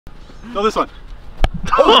No, this one.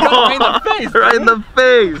 Oh, right in the face. Right in the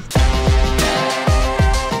face.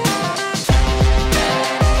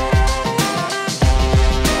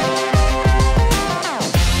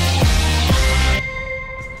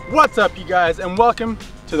 What's up, you guys, and welcome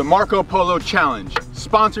to the Marco Polo Challenge,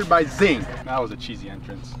 sponsored by Zing. That was a cheesy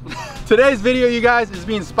entrance. Today's video, you guys, is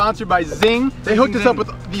being sponsored by Zing. They hooked us up with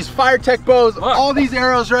these fire tech bows, all these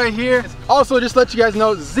arrows right here. Also, just to let you guys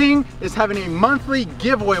know, Zing is having a monthly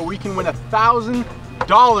giveaway where you can win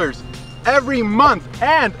 $1,000 every month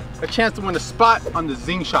and a chance to win a spot on the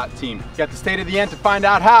Zing Shot team. You got to stay to the end to find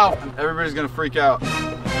out how. Everybody's gonna freak out.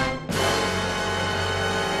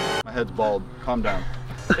 My head's bald. Calm down.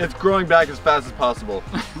 It's growing back as fast as possible.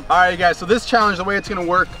 All right, guys, so this challenge, the way it's gonna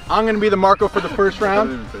work, I'm gonna be the Marco for the first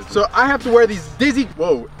round. So I have to wear these dizzy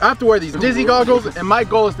goggles, and my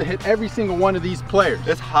goal is to hit every single one of these players.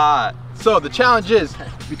 It's hot. So the challenge is,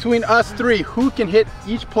 between us three, who can hit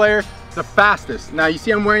each player the fastest. Now you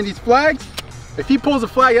see I'm wearing these flags. If he pulls a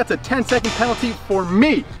flag, that's a 10-second penalty for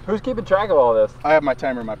me. Who's keeping track of all this? I have my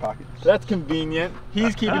timer in my pocket. That's convenient.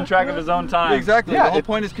 He's keeping track of his own time. Exactly, Yeah, the whole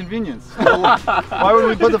point is convenience. Why would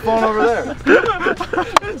we put the phone over there?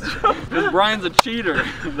 Because Brian's a cheater.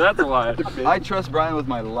 That's why. I trust Brian with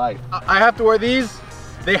my life. I have to wear these.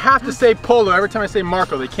 They have to say Polo every time I say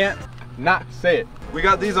Marco. They can't not say it. We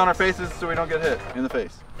got these on our faces so we don't get hit in the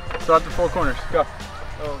face. Start the 4 corners. Go.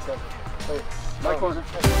 Oh, okay. Wait, my corner.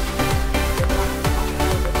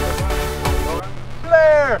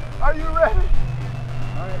 Blair, are you ready?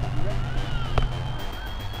 All right,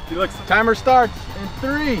 you ready? Timer starts in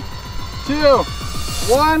 3, 2,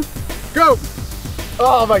 1, go!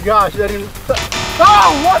 Oh my gosh, that didn't.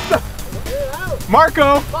 Oh, what the?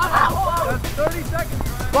 Marco! That's 30 seconds,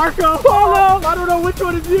 Brian. Marco! Polo! I don't know which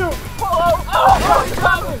one is you. Polo! Oh, he's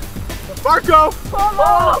coming! Marco!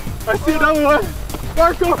 Polo! I see another one.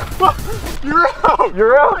 Marco! You're out!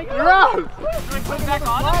 You're out! You're out! Can we put it back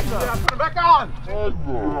on? Yeah, put it back on!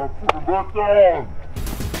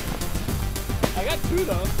 I got 2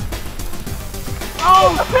 though.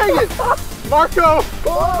 Oh, dang it! Marco!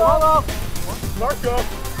 Polo! Marco!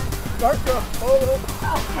 Marco! Polo!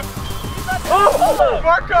 Oh!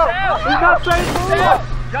 Marco! He's not saying Polo!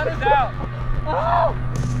 Gunner's out! Oh!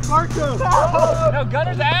 Marco! No,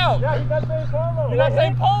 Gunner's out! Yeah, he's not saying Polo! You're not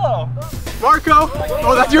saying Polo! Marco!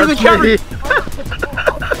 Oh, that's yours in camera!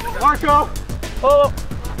 Marco! Polo!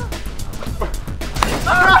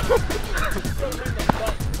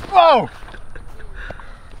 Whoa!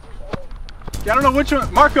 Yeah, I don't know which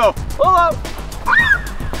one. Marco! Polo!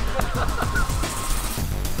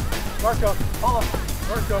 Marco! Polo!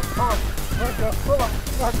 Marco! Polo! Marco! Polo!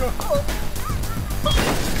 Marco! Polo!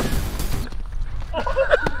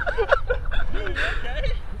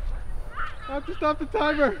 I have to stop the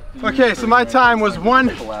timer. Okay, so my time was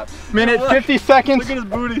 1 minute 50 seconds. Look at his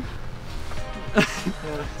booty.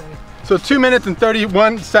 So 2 minutes and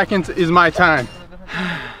 31 seconds is my time.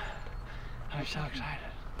 I'm so excited.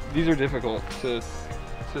 These are difficult to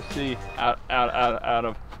see out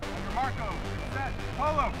of. Marco, set,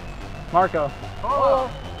 Polo. Marco. Polo.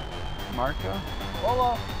 Marco.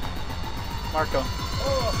 Polo. Marco. Polo.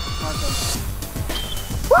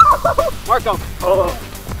 Marco. Polo.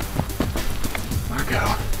 Marco.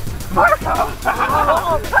 Marco.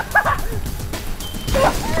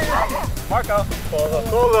 Marco. Polo.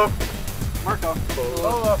 Polo. Marco.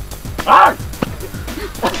 Polo. Ah!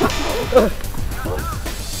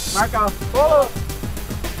 Marco. Polo.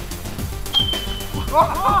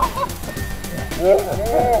 Polo.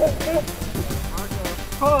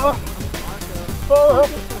 Polo.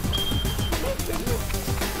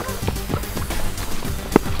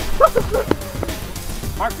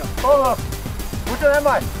 Marco. Polo. Which one am I?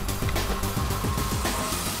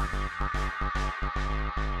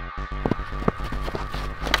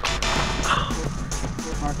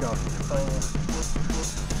 Marco.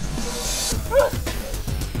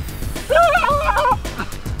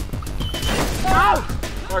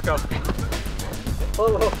 Marco.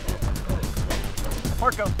 Polo.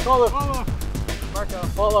 Marco. Polo. Polo. Marco.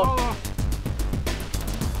 Polo.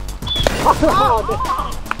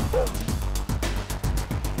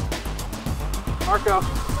 Marco.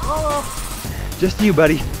 Polo. Just you,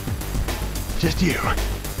 buddy. Just you.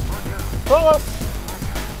 Polo.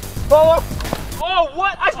 Polo. Oh,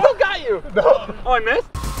 what? I still got you. No. Oh, I missed?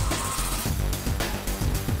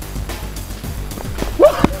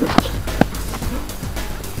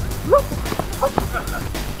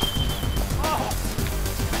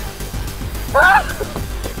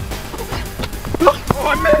 Oh,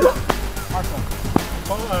 I missed. Marco.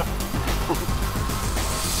 Polo.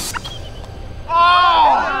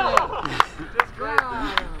 Oh!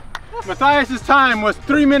 Just Matthias's time was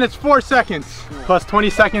 3 minutes 4 seconds, plus 20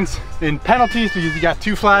 seconds in penalties because he got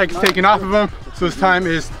 2 flags taken off of him. So his time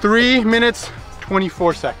is 3 minutes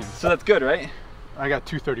 24 seconds. So that's good, right? I got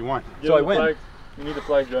 2:31. So I win. Flag. You need the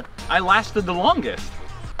flag, Joe. I lasted the longest.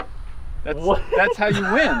 That's how you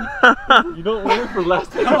win. You don't win for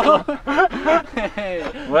lasting long.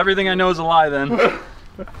 Well, everything I know is a lie then.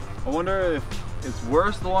 I wonder if it's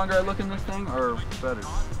worse the longer I look in this thing, or better.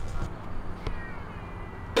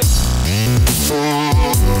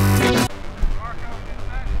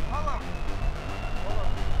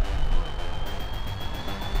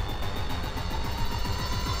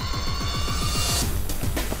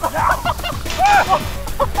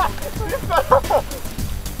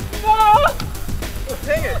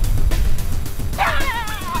 Dang it!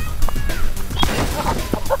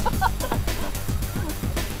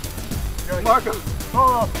 Marco!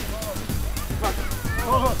 Polo!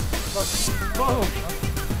 Polo! Polo!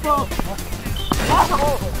 Polo!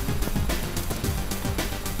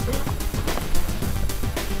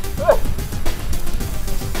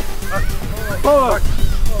 Polo!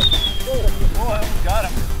 Oh, got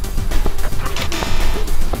him.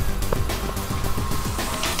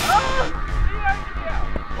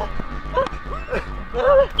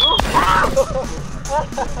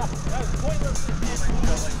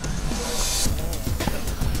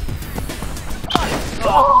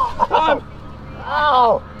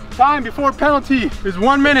 Time before penalty is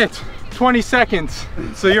 1 minute 20 seconds.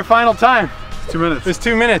 So your final time? 2 minutes. It's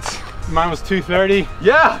 2 minutes. Mine was 2:30.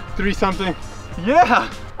 Yeah. 3 something. Yeah.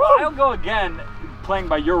 I'll go again playing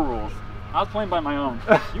by your rules. I was playing by my own.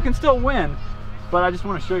 You can still win, but I just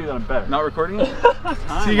want to show you that I'm better. Not recording it?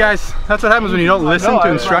 See guys, that's what happens when you don't listen to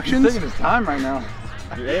instructions. He's taking his time right now.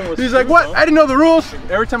 Your aim was He's like, what? I didn't know the rules.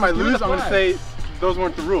 Every time I lose, I'm gonna say those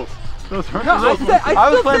weren't the rules. Those weren't No, the rules. I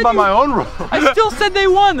was playing by my own rules. I still said they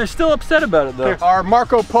won. They're still upset about it though. Our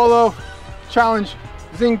Marco Polo challenge,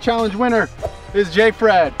 Zing challenge winner is Jay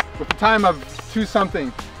Fred with a time of 2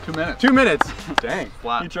 something. 2 minutes. 2 minutes. Dang.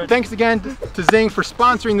 Flat. Thanks again to Zing for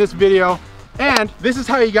sponsoring this video. And this is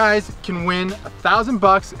how you guys can win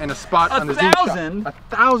 $1,000 and a spot on the Zing shop.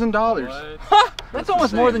 $1,000. That's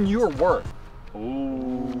almost more than you're worth.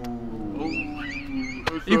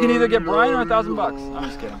 You can either get Brian or $1,000. I'm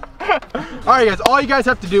just kidding. All right, guys. All you guys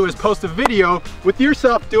have to do is post a video with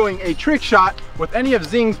yourself doing a trick shot with any of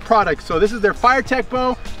Zing's products. So this is their Fire Tech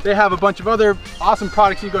bow. They have a bunch of other awesome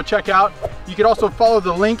products you can go check out. You can also follow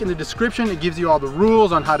the link in the description. It gives you all the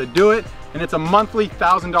rules on how to do it, and it's a monthly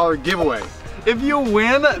 $1,000 giveaway. If you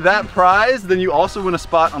win that prize, then you also win a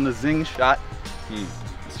spot on the Zing shot team.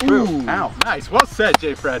 It's true. Ooh, Ow. nice. Well said,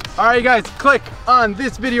 Jay Fred. All right, guys. Click on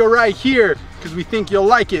this video right here because we think you'll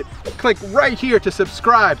like it. Click right here to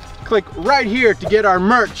subscribe. Click right here to get our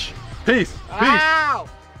merch. Peace. Peace. Ow!